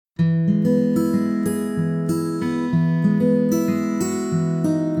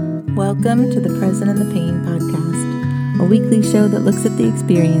Welcome to the Present in the Pain podcast, a weekly show that looks at the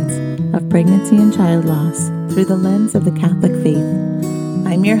experience of pregnancy and child loss through the lens of the Catholic faith.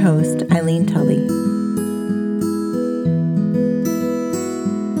 I'm your host, Eileen Tully.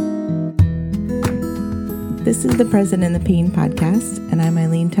 This is the Present in the Pain podcast, and I'm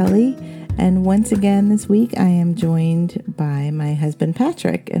Eileen Tully. And once again this week, I am joined by my husband,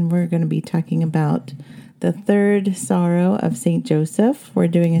 Patrick, and we're going to be talking about the third sorrow of St. Joseph. We're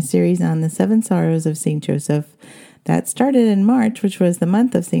doing a series on the 7 sorrows of St. Joseph that started in March, which was the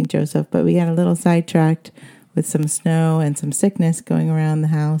month of St. Joseph, but we got a little sidetracked with some snow and some sickness going around the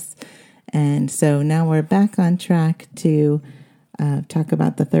house. And so now we're back on track to talk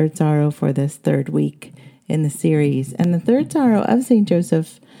about the third sorrow for this third week in the series. And the third sorrow of St.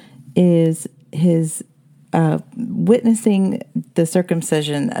 Joseph is his witnessing the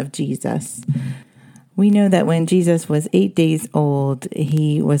circumcision of Jesus. We know that when Jesus was 8 days old,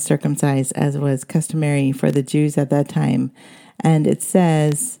 he was circumcised, as was customary for the Jews at that time. And it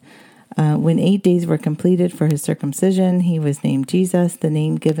says, when 8 days were completed for his circumcision, he was named Jesus, the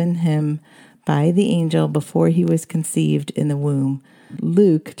name given him by the angel before he was conceived in the womb.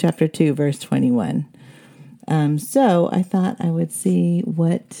 Luke chapter 2, verse 21. So I thought I would see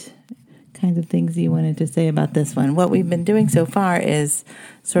what kinds of things you wanted to say about this one. What we've been doing so far is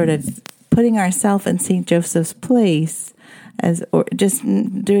sort of putting ourselves in St. Joseph's place, or just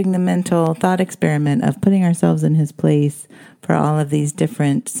doing the mental thought experiment of putting ourselves in his place for all of these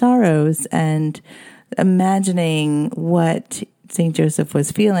different sorrows and imagining what St. Joseph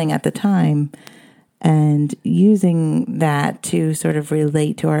was feeling at the time and using that to sort of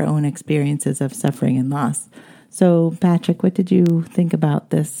relate to our own experiences of suffering and loss. So, Patrick, what did you think about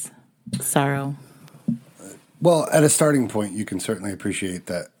this sorrow? Well, at a starting point, you can certainly appreciate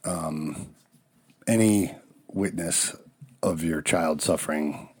that any witness of your child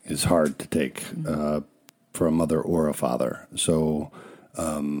suffering is hard to take for a mother or a father. So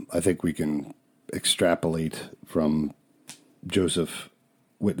I think we can extrapolate from Joseph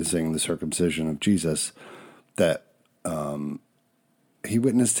witnessing the circumcision of Jesus that he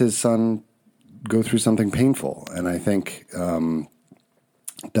witnessed his son go through something painful. And I think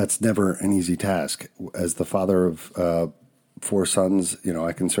that's never an easy task. As the father of 4 sons,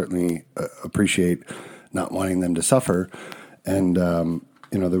 I can certainly appreciate not wanting them to suffer. And,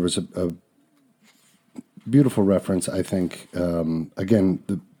 there was a beautiful reference, I think. Again,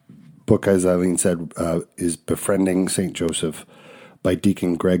 the book, as Eileen said, is Befriending St. Joseph by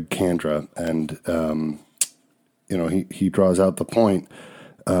Deacon Greg Kandra. And, he draws out the point.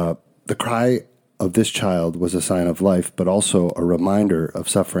 The cry of this child was a sign of life, but also a reminder of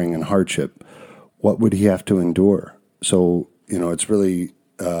suffering and hardship. What would he have to endure? So, it's really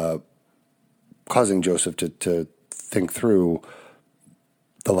causing Joseph to think through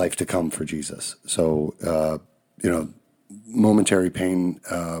the life to come for Jesus. So, momentary pain,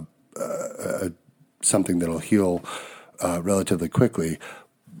 something that'll heal relatively quickly,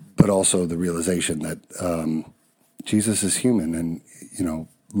 but also the realization that Jesus is human and,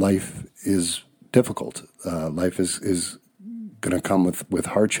 life is difficult. Life is going to come with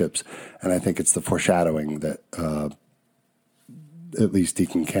hardships. And I think it's the foreshadowing that at least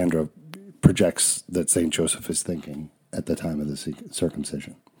Deacon Kandra projects that St. Joseph is thinking at the time of the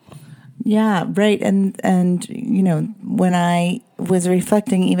circumcision. Yeah, right. And when I was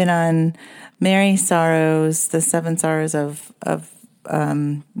reflecting even on Mary's sorrows, the 7 sorrows of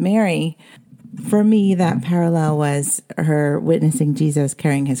Mary, for me, that parallel was her witnessing Jesus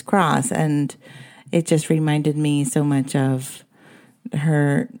carrying his cross. And it just reminded me so much of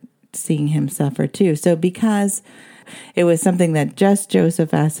her seeing him suffer too. So because it was something that just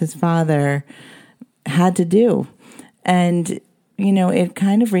Joseph, as his father, had to do. And, it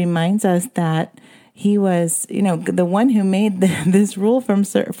kind of reminds us that he was, the one who made this rule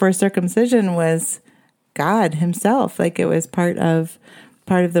for circumcision was God himself. Like it was part of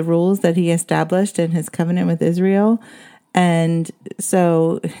the rules that he established in his covenant with Israel. And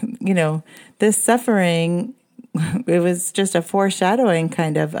so, this suffering, it was just a foreshadowing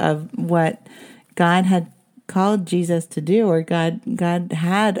kind of what God had called Jesus to do, or God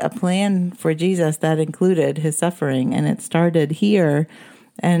had a plan for Jesus that included his suffering, and it started here.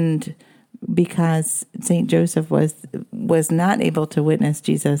 And because St. Joseph was not able to witness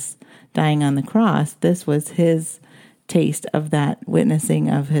Jesus dying on the cross, this was his taste of that witnessing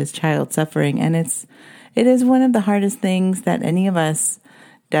of his child suffering. And it is one of the hardest things that any of us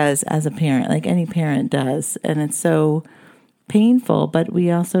does as a parent, like any parent does. And it's so painful, but we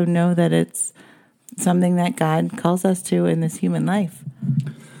also know that it's something that God calls us to in this human life.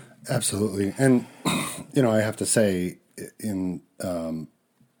 Absolutely. And, I have to say, in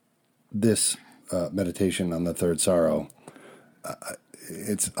this meditation on the third sorrow,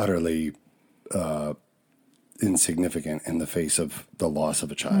 it's utterly insignificant in the face of the loss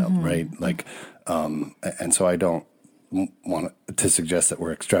of a child, right? Like, and so I don't want to suggest that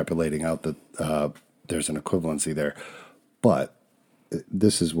we're extrapolating out that there's an equivalency there, but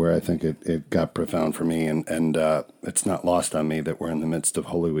this is where I think it got profound for me, and it's not lost on me that we're in the midst of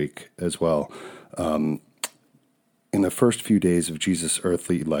Holy Week as well. In the first few days of Jesus'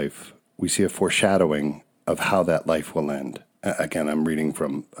 earthly life, we see a foreshadowing of how that life will end. Again, I'm reading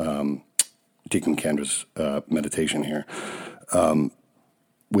from Deacon Kandra's meditation here.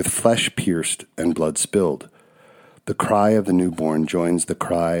 With flesh pierced and blood spilled, the cry of the newborn joins the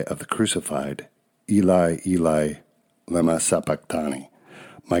cry of the crucified, Eli, Eli, lema sabachthani.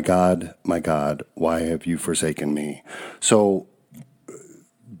 My God, why have you forsaken me? So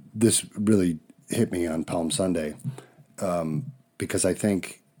this really hit me on Palm Sunday because I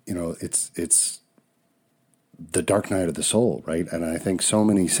think, it's the dark night of the soul, right? And I think so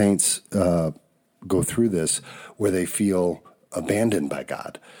many saints go through this where they feel abandoned by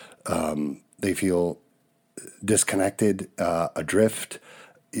God. They feel disconnected, adrift.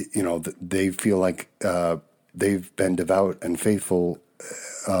 They feel like they've been devout and faithful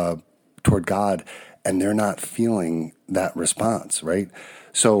toward God, and they're not feeling that response, right?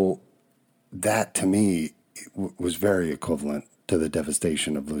 So that, to me, was very equivalent to the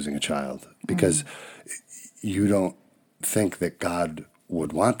devastation of losing a child, because you don't think that God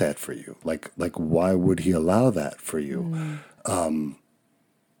would want that for you. Like why would he allow that for you? And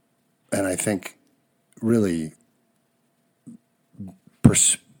I think really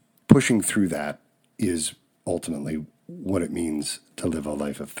pushing through that is ultimately what it means to live a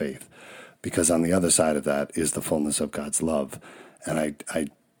life of faith, because on the other side of that is the fullness of God's love. And I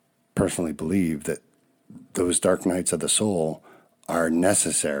personally believe that those dark nights of the soul are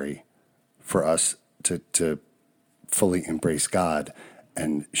necessary for us to fully embrace God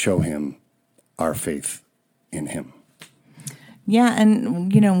and show him our faith in him. Yeah,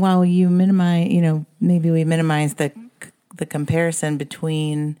 and while you minimize, maybe we minimize the comparison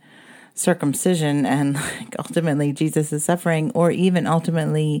between circumcision and ultimately Jesus' suffering, or even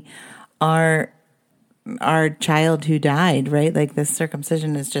ultimately our child who died, right? Like, this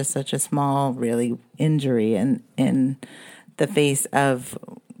circumcision is just such a small, really, injury in the face of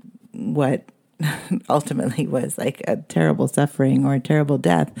what ultimately was like a terrible suffering or a terrible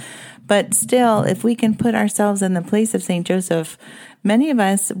death. But still, if we can put ourselves in the place of St. Joseph, many of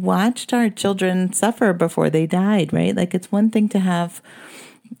us watched our children suffer before they died, right? Like, it's one thing to have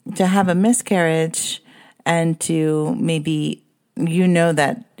a miscarriage and to maybe,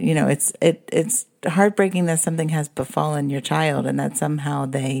 that, it's heartbreaking that something has befallen your child and that somehow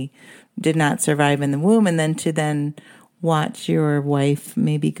they did not survive in the womb, and then watch your wife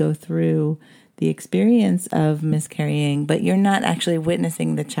maybe go through the experience of miscarrying, but you're not actually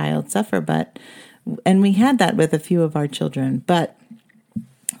witnessing the child suffer. And we had that with a few of our children, but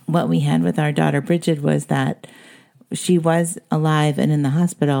what we had with our daughter Bridget was that she was alive and in the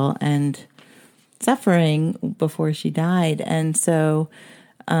hospital and suffering before she died. And so,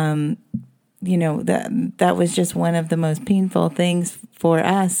 that was just one of the most painful things for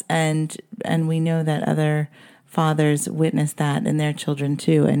us. And we know that other fathers witnessed that in their children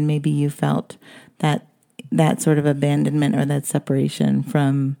too. And maybe you felt that sort of abandonment or that separation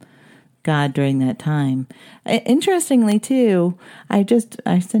from God during that time. Interestingly too, I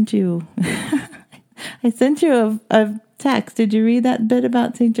sent you, a text. Did you read that bit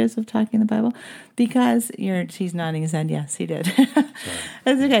about St. Joseph talking the Bible? Because she's nodding his head. Yes, he did.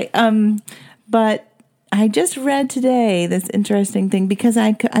 That's okay. But I just read today this interesting thing, because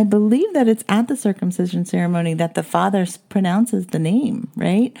I believe that it's at the circumcision ceremony that the father pronounces the name,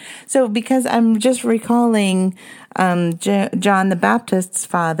 right? So because I'm just recalling John the Baptist's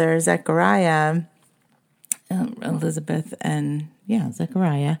father, Zechariah, Elizabeth, and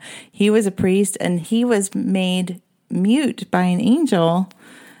Zechariah. He was a priest, and he was made mute by an angel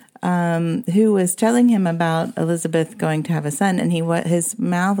who was telling him about Elizabeth going to have a son, and his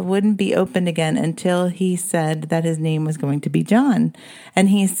mouth wouldn't be opened again until he said that his name was going to be John. And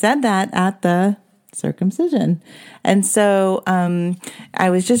he said that at the circumcision. And so I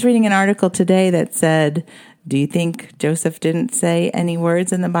was just reading an article today that said, do you think Joseph didn't say any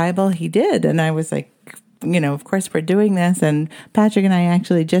words in the Bible? He did. And I was like, of course we're doing this. And Patrick and I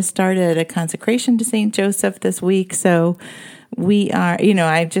actually just started a consecration to St. Joseph this week. So we are,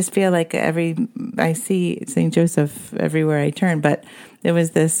 I just feel like I see St. Joseph everywhere I turn. But there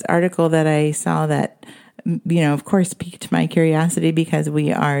was this article that I saw that, of course, piqued my curiosity, because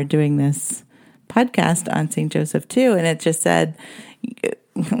we are doing this podcast on St. Joseph too. And it just said,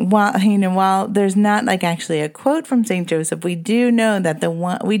 while there's not like actually a quote from Saint Joseph, we do know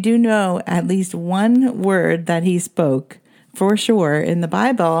that we do know at least one word that he spoke for sure in the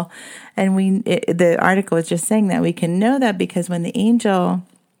Bible, and the article is just saying that we can know that because when the angel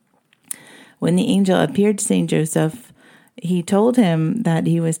appeared to Saint Joseph, he told him that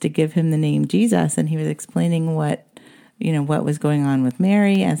he was to give him the name Jesus, and he was explaining what was going on with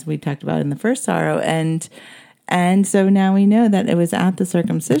Mary, as we talked about in the first sorrow, and so now we know that it was at the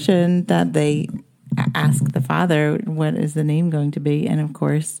circumcision that they asked the father, what is the name going to be? And of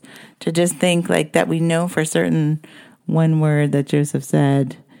course, to just think like that, we know for certain one word that Joseph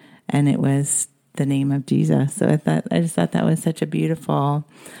said, and it was the name of Jesus. So I just thought that was such a beautiful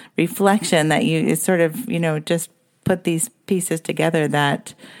reflection that it sort of, just put these pieces together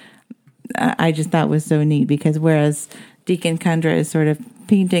that I just thought was so neat, because whereas Deacon Kundra is sort of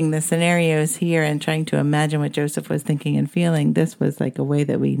painting the scenarios here and trying to imagine what Joseph was thinking and feeling, this was like a way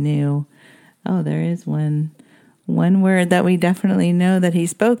that we knew, oh, there is one word that we definitely know that he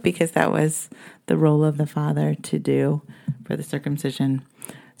spoke, because that was the role of the father to do for the circumcision.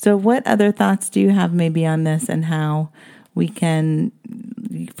 So what other thoughts do you have maybe on this, and how we can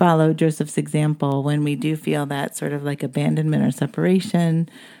follow Joseph's example when we do feel that sort of like abandonment or separation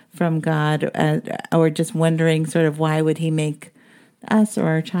from God, or just wondering sort of why would he make us or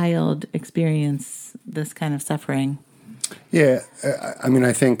our child experience this kind of suffering? Yeah, I mean,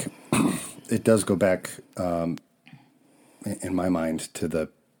 I think it does go back, in my mind, to the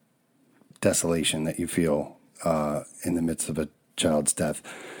desolation that you feel in the midst of a child's death.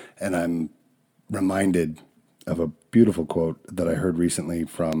 And I'm reminded of a beautiful quote that I heard recently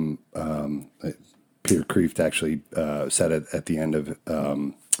from Peter Kreeft, actually said it at the end of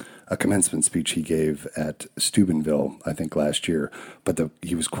a commencement speech he gave at Steubenville, I think last year. But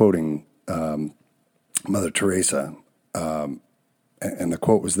he was quoting Mother Teresa, and the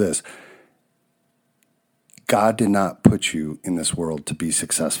quote was this: God did not put you in this world to be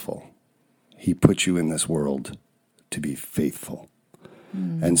successful. He put you in this world to be faithful.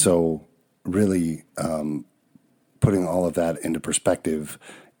 Mm. And so really putting all of that into perspective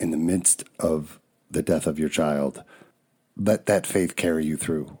in the midst of the death of your child, let that faith carry you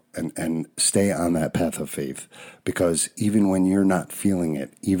through and stay on that path of faith. Because even when you're not feeling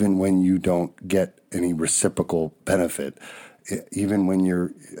it, even when you don't get any reciprocal benefit, even when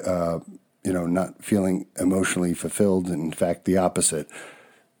you're not feeling emotionally fulfilled, in fact, the opposite,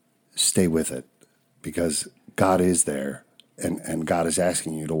 stay with it, because God is there, and God is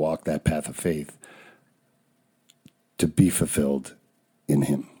asking you to walk that path of faith to be fulfilled in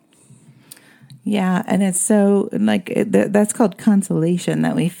Him. Yeah, and it's so, that's called consolation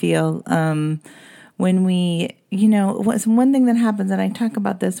that we feel when we, one thing that happens, and I talk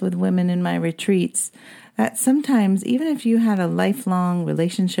about this with women in my retreats, that sometimes, even if you had a lifelong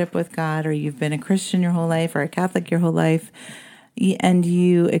relationship with God, or you've been a Christian your whole life, or a Catholic your whole life, and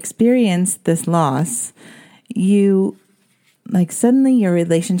you experience this loss, suddenly your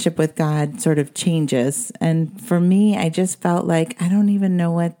relationship with God sort of changes. And for me, I just felt like I don't even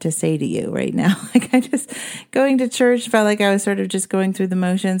know what to say to you right now. Going to church felt like I was sort of just going through the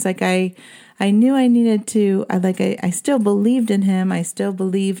motions. I knew I needed to, I still believed in Him. I still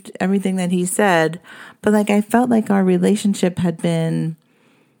believed everything that He said. But I felt like our relationship had been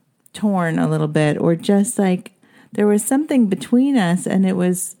torn a little bit, or just there was something between us, and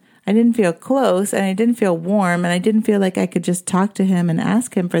I didn't feel close, and I didn't feel warm, and I didn't feel like I could just talk to Him and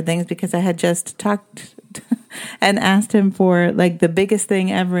ask Him for things, because I had just talked and asked Him for the biggest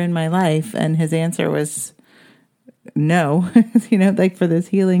thing ever in my life. And His answer was no, for this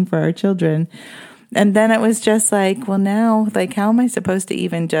healing for our children. And then it was just well, now, how am I supposed to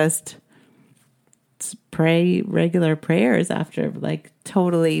even just pray regular prayers after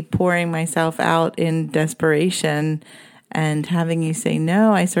totally pouring myself out in desperation and having you say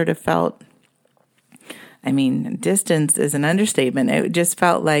no? I sort of felt, distance is an understatement. It just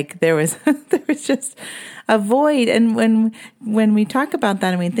felt like there was just a void. And when we talk about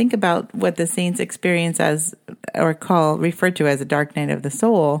that, and we think about what the saints experience as, or referred to as, a dark night of the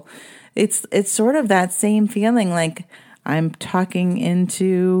soul, it's sort of that same feeling, I'm talking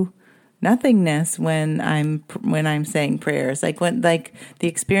into nothingness when I'm saying prayers. The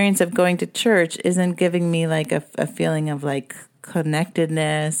experience of going to church isn't giving me a feeling of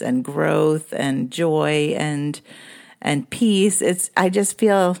connectedness and growth and joy and peace. I just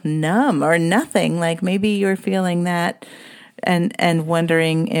feel numb or nothing. Maybe you're feeling that and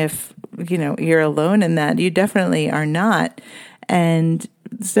wondering if you're alone in that. You definitely are not. And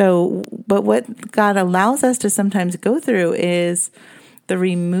so, but what God allows us to sometimes go through is the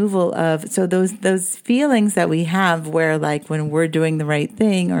removal of, so those feelings that we have where like when we're doing the right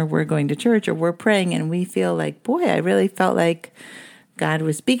thing or we're going to church or we're praying and we feel like, boy, I really felt like God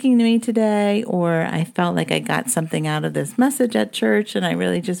was speaking to me today, or I felt like I got something out of this message at church and I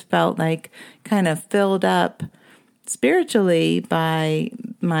really just felt like kind of filled up spiritually by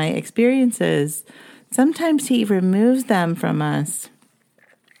my experiences. Sometimes he removes them from us,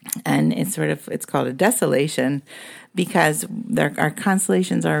 and it's called a desolation, because our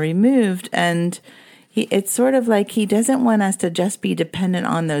consolations are removed, and it's sort of like he doesn't want us to just be dependent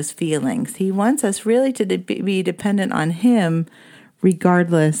on those feelings. He wants us really to be dependent on him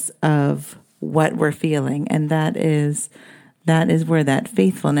regardless of what we're feeling, and that is where that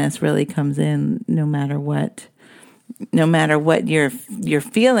faithfulness really comes in, no matter what you're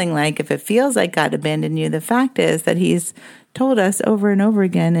feeling like. If it feels like God abandoned you, the fact is that he's told us over and over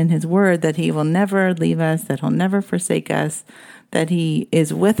again in his word that he will never leave us, that he'll never forsake us, that he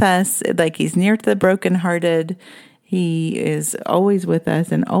is with us, like he's near to the brokenhearted. He is always with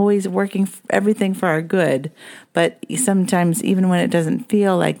us and always working everything for our good. But sometimes, even when it doesn't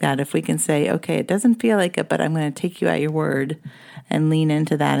feel like that, if we can say, okay, it doesn't feel like it, but I'm going to take you at your word and lean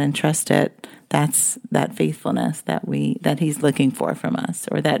into that and trust it, that's that faithfulness that he's looking for from us,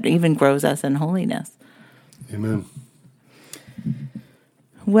 or that even grows us in holiness. Amen.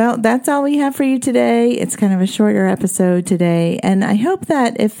 Well, that's all we have for you today. It's kind of a shorter episode today. And I hope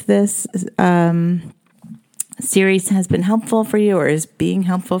that if this series has been helpful for you or is being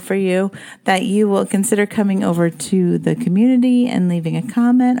helpful for you, that you will consider coming over to the community and leaving a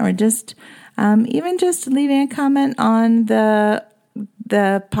comment, or just even just leaving a comment on the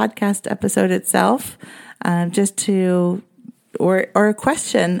podcast episode itself, or a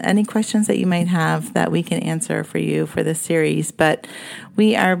question, any questions that you might have that we can answer for you for this series. But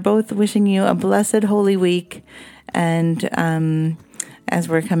we are both wishing you a blessed Holy Week, and as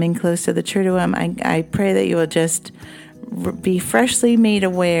we're coming close to the Triduum, I pray that you will just be freshly made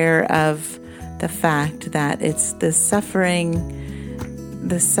aware of the fact that it's the suffering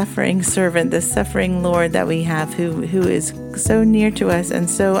servant, the suffering Lord that we have, who is so near to us and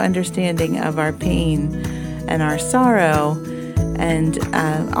so understanding of our pain and our sorrow, and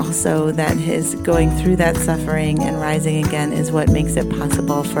also that his going through that suffering and rising again is what makes it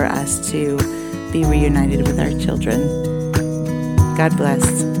possible for us to be reunited with our children. God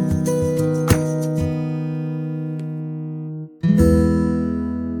bless.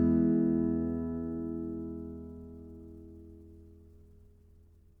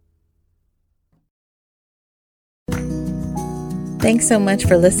 Thanks so much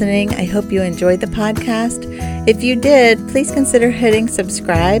for listening. I hope you enjoyed the podcast. If you did, please consider hitting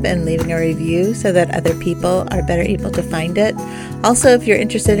subscribe and leaving a review so that other people are better able to find it. Also, if you're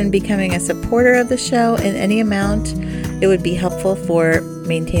interested in becoming a supporter of the show in any amount, it would be helpful for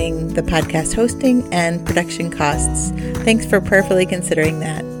maintaining the podcast hosting and production costs. Thanks for prayerfully considering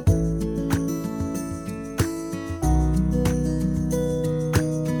that.